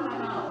flew out of my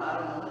mouth, I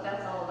don't know what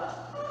that's all about.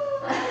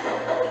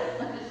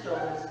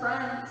 Shoulders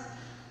front,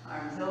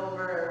 arms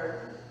over.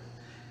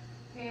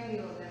 Pam,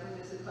 you'll never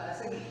miss a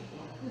class again.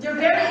 They're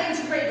very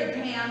integrated,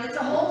 Pam, it's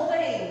a whole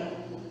thing.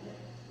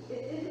 It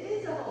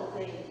is a whole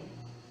thing.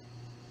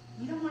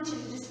 We don't want you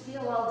to just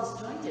feel all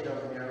disjointed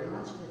over there, we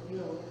want you to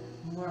feel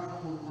more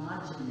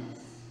homogeneous.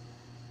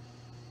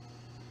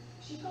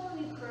 She called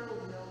me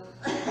curled milk.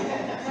 I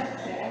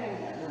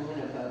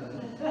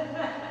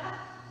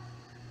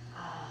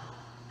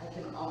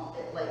can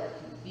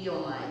feel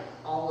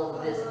all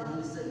of this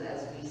loosen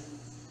as we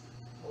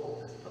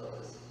hold this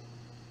pose.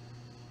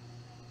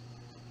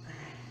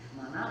 Alright,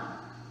 come on up.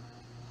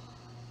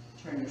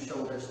 Turn your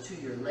shoulders to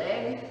your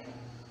leg,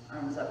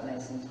 arms up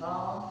nice and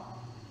tall.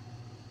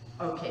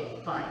 Okay,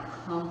 fine.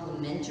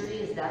 Complementary,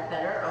 is that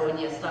better? Oh, and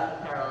you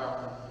stop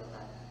parallel.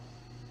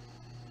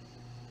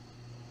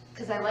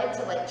 Because I like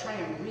to try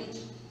and reach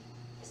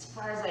as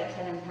far as I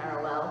can in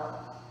parallel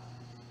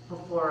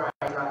before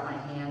I drop my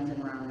hands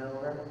and round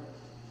over.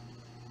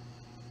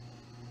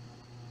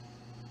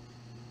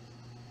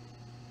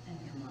 And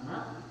come on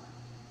up.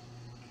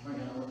 We're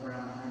going to look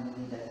around behind the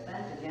knee that's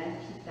bent. Again,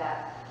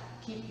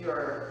 keep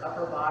your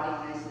upper body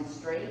nice and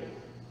straight.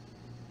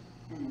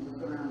 And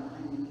look around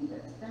behind the knee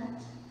that's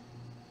bent.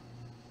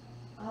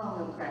 Oh,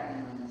 no cracking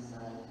on this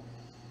side.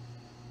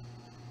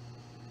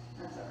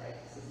 That's all right,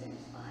 it's the same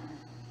spine.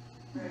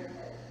 Very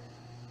good.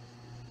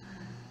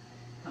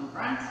 Come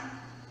front,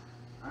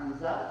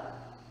 arms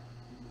up,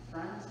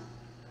 front.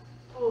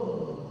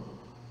 Oh.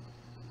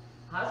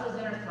 How's those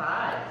inner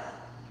thighs?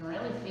 I can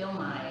really feel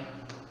my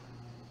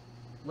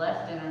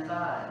left inner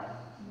thigh.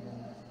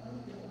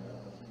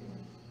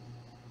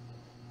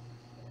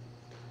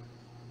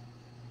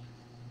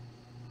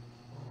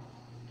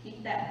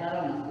 Keep that butt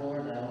on the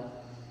floor though.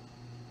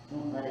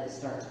 Don't let it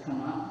start to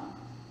come up.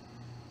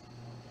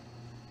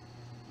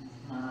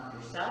 Come on up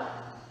yourself.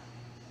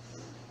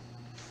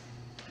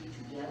 Feet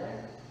together.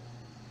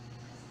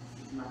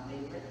 This is my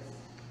favorites.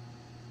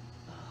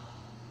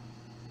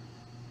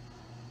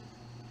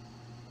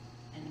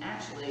 And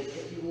actually,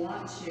 if you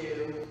want to,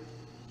 you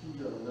can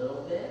do a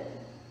little bit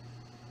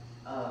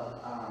of,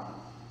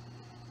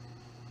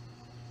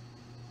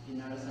 you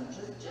notice I'm just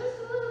a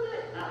little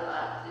bit, not a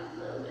lot, just a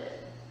little bit.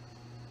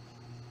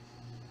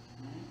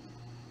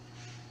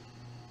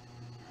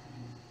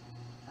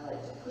 I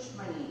like to push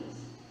my knees.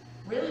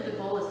 Really the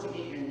goal is to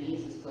get your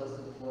knees as close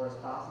to the floor as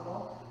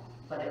possible,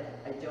 but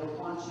I don't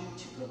want you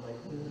to go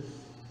like this.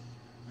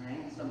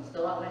 Alright, so I'm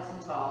still up nice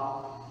and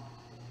tall,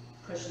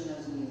 pushing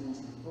those knees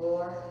into the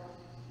floor.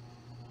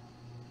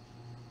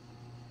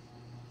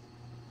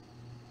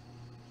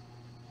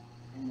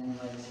 And then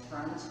legs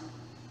front.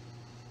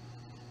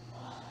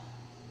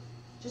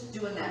 Just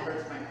doing that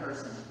hurts my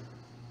person.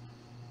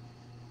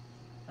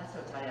 That's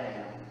how tight I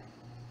am.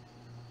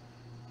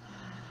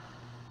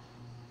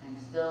 I'm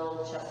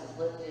still, chest is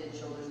lifted,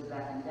 shoulders are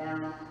back and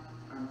down,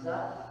 arms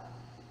up.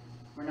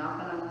 We're not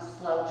going to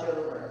slouch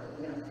over,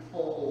 we're going to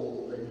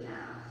fold in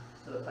half.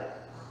 So it's like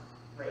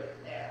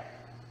right there.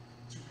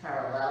 To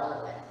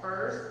parallel at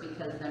first,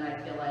 because then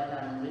I feel like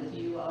I'm with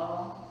you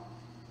all.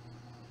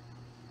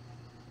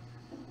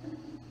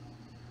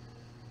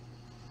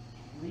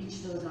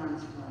 Reach those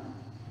arms front,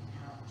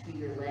 out to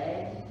your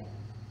leg,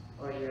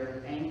 or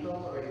your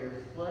ankle, or your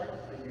foot,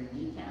 or your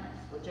kneecaps,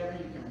 whichever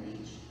you can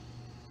reach.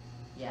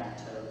 Yeah,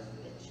 toes,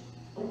 bitch.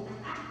 Oh.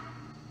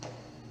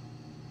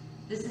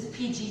 This is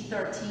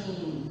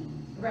PG-13.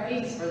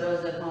 Right. For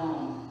those at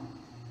home.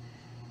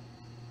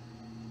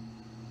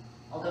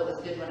 Although it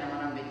was good when I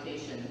went on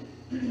vacation,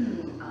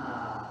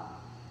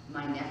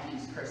 my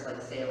nephews cursed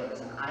like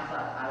sailors, and I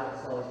thought I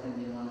was always going to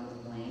be the one that was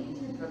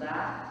blamed for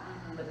that.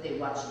 But they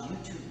watched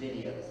YouTube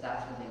videos.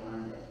 That's where they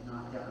learned it,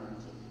 not government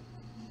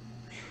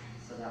TV.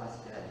 So that was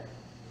good.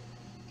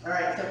 All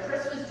right, so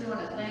Chris was doing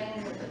a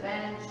thing with the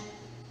bench,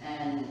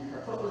 and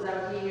her foot was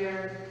out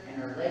here, and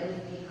her leg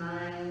was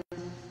behind,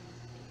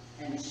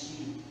 and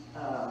she,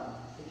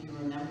 if you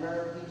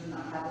remember, we do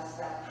not have a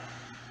step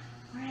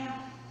ramp.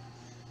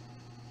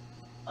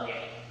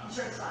 Okay, I'm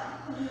sure it's fine.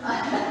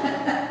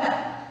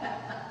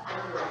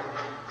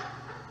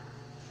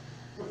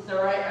 So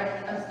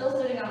I'm still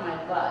sitting on my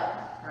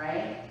butt,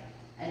 right?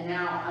 And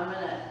now I'm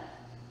gonna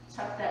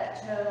tuck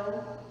that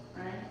toe,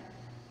 right?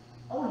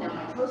 Oh, now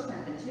my toe's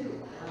cramping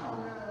too. Wow.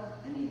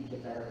 I need to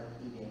get better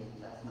at eating.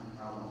 That's my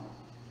problem.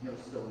 No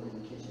stove in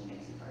the kitchen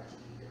makes it hard to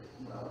eat it.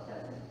 Well, it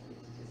doesn't.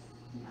 It's just,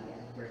 you know, I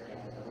gotta work at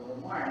it a little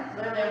more. And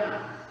clearly I'm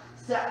not.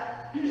 So,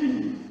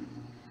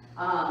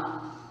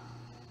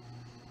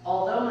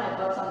 although my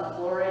butt's on the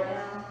floor right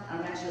now,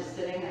 I'm actually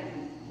sitting, I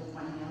can, with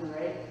my hands,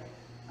 right?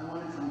 I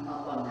want to come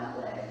up on that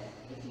leg,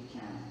 if you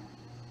can.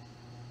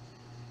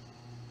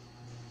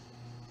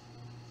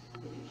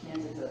 If you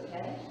can't, it's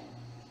okay.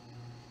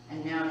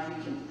 And now if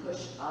you can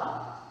push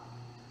up,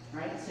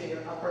 right, so your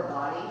upper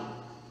body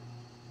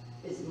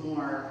is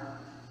more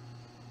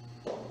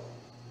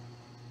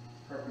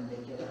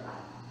perpendicular, I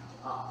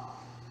don't know,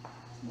 up.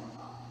 It's more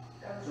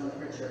up. Don't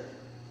hurt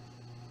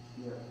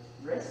your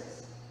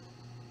wrists.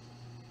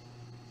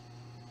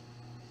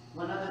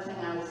 One other thing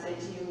I will say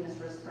to you, Miss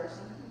Wrist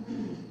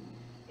Person,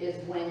 is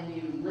when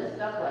you lift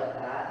up like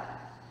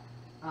that,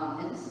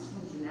 and this is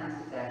from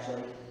gymnastics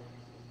actually,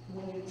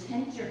 when you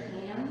tense your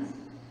hands,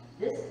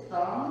 this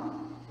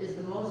thumb is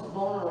the most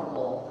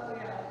vulnerable Oh,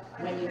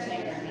 yeah. when you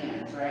tense your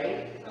hands,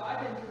 right? So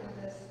I've been doing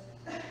this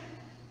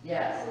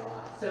Yes. a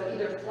lot. So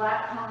either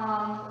flat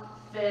palm,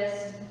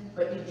 fist,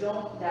 but you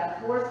don't,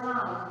 that poor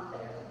thumb,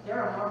 there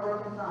are more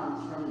broken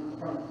thumbs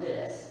from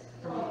this,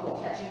 from people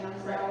catching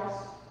themselves.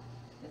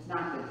 It's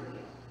not good for you.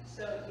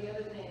 So the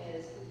other thing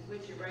is,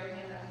 put your right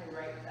hand on your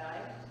right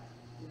thigh,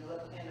 and your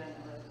left hand on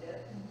your left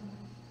hip.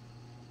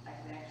 I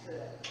can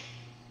actually,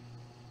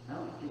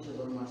 Oh, it gives you a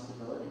little more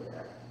stability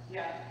there.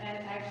 yeah,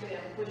 and actually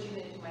I'm pushing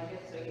it into my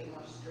hip so I get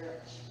more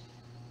stretch.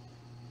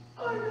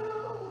 Oh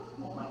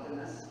no! Oh my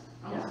goodness.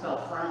 I almost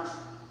fell front.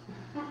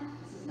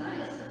 This is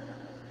nice.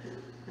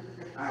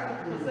 All right.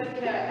 It's like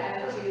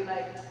that attitude,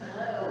 like,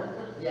 hello.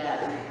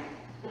 Yeah.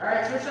 All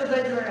right, switch those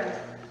legs around.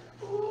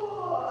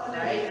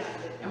 Right?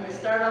 And we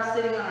start off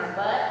sitting on our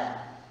butt,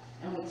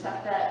 and we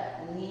tuck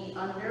that knee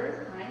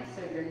under, right?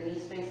 So your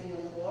knee's facing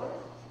the floor.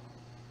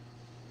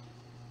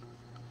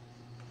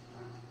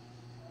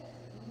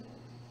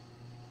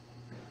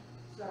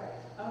 Sorry,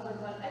 I was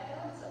like, I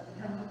got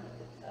something.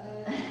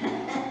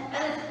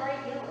 And it's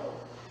bright yellow.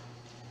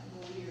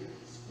 Weird.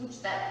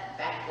 Scooch that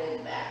back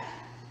leg back.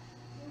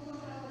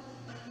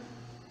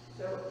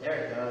 So, There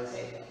it goes.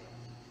 okay.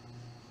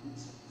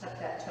 Tuck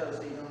that toe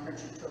so you don't hurt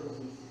your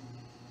toesies.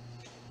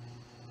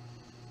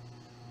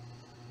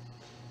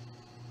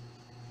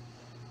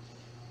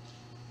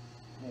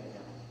 There you go.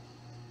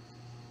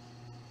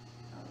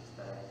 That looks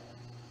better.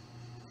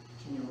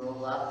 Can you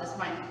roll up?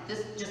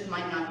 This just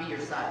might not be your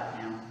side,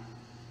 Pam.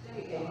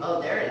 There you go.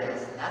 Oh, there it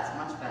is. That's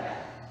much better.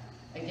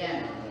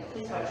 Again,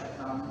 please watch your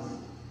thumbs.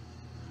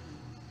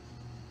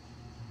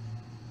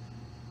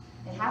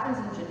 It happens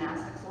in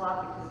gymnastics a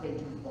lot because they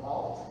do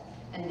vault,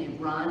 and they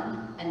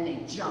run, and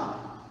they jump.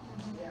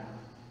 Yeah.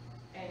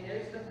 And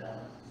there's the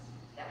thumbs.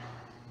 Yeah.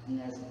 And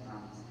there's the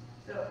thumbs.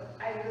 So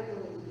I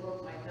literally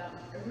broke my thumb.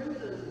 Remember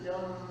those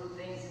dumb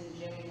things in the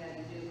gym you had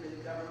to do for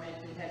the government?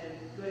 You had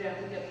to go down,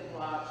 pick up the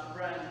blocks,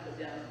 run,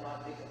 go down the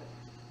block, pick up.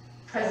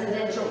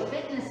 Presidential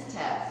fitness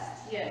test.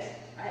 Yes,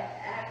 I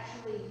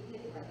actually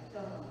hit my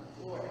thumb on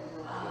the floor and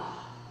broke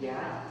it.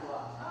 Yeah.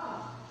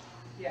 Block.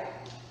 Yeah,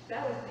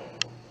 that was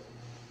painful.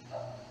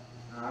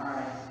 All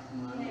right,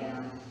 come on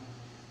down.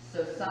 So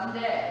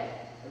someday,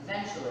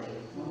 eventually,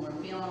 when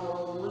we're feeling a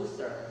little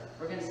looser,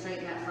 we're gonna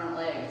straighten that front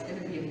leg. It's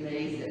gonna be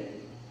amazing.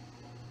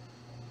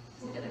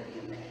 It's gonna be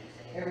amazing.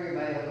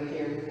 Everybody over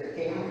here with their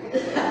camera.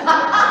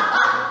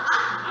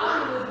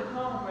 I was in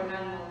coma for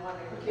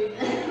 911,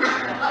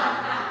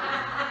 okay?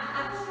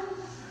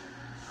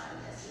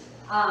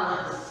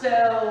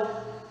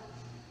 So,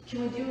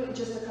 can we do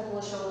just a couple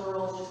of shoulder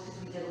rolls, just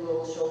because we did a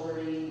little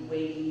shouldery,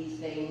 weighty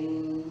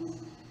things,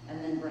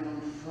 and then bring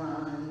them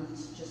front,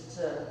 just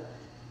to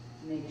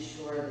make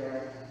sure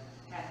they're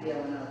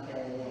feeling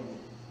okay and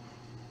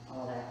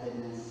all that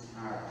goodness.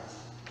 All right.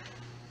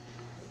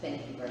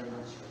 Thank you very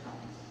much for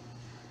coming.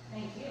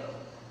 Thank you.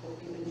 Hope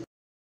you enjoy.